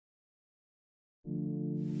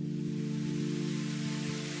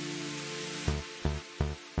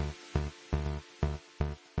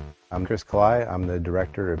I'm Chris Kalai. I'm the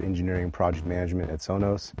Director of Engineering Project Management at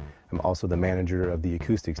Sonos. I'm also the manager of the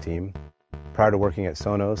acoustics team. Prior to working at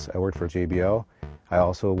Sonos, I worked for JBL. I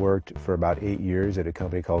also worked for about 8 years at a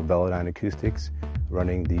company called Velodyne Acoustics,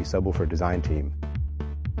 running the subwoofer design team.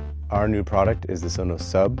 Our new product is the Sonos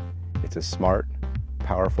Sub. It's a smart,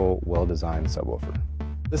 powerful, well-designed subwoofer.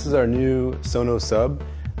 This is our new Sonos Sub.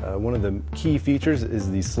 One of the key features is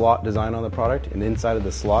the slot design on the product, and inside of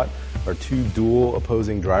the slot are two dual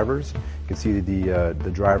opposing drivers. You can see the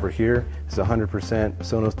driver here is a 100%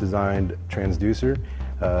 Sonos designed transducer.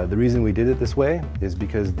 The reason we did it this way is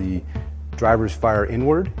because the drivers fire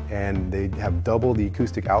inward and they have double the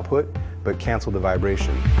acoustic output but cancel the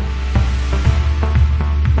vibration.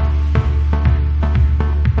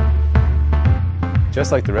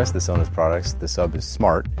 Just like the rest of the Sonos products, the Sub is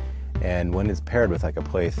smart, and when it's paired with like a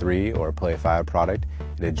Play 3 or a Play 5 product,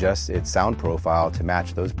 it adjusts its sound profile to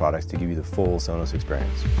match those products to give you the full Sonos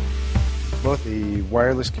experience. Both the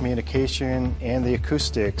wireless communication and the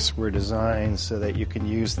acoustics were designed so that you can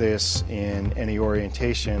use this in any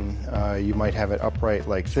orientation. You might have it upright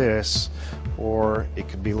like this, or it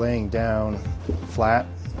could be laying down flat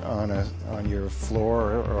on your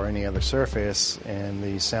floor or any other surface, and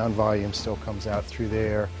the sound volume still comes out through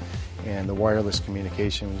there, and the wireless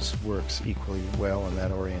communications works equally well in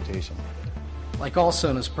that orientation. Like all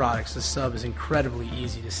Sonos products, the Sub is incredibly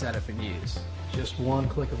easy to set up and use. Just one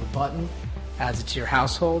click of a button adds it to your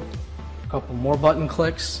household, a couple more button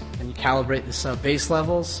clicks, and you calibrate the Sub bass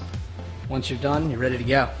levels. Once you're done, you're ready to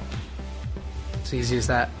go. It's easy as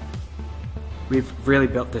that. We've really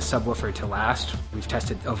built this subwoofer to last. We've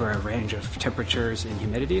tested over a range of temperatures and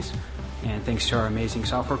humidities, and thanks to our amazing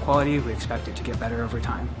software quality, we expect it to get better over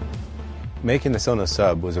time. Making the Sonos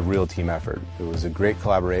Sub was a real team effort. It was a great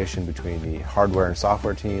collaboration between the hardware and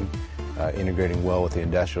software team, integrating well with the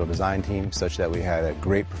industrial design team such that we had a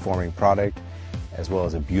great performing product as well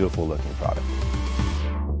as a beautiful looking product.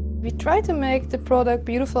 We tried to make the product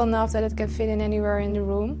beautiful enough that it can fit in anywhere in the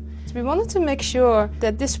room. We wanted to make sure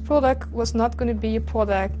that this product was not going to be a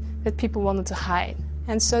product that people wanted to hide.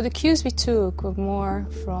 And so the cues we took were more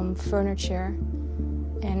from furniture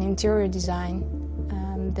and interior design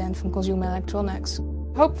than from consumer electronics.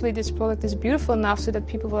 Hopefully this product is beautiful enough so that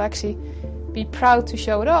people will actually be proud to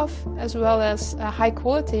show it off, as well as high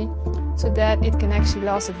quality, so that it can actually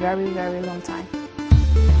last a very, very long time.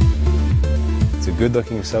 It's a good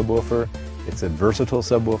looking subwoofer, it's a versatile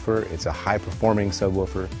subwoofer, it's a high performing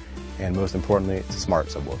subwoofer, and most importantly, it's a smart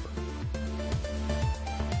subwoofer.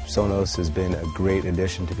 Sonos has been a great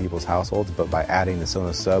addition to people's households, but by adding the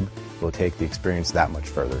Sonos Sub, we'll take the experience that much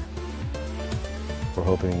further. We're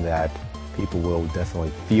hoping that people will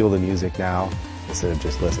definitely feel the music now instead of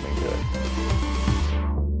just listening to it.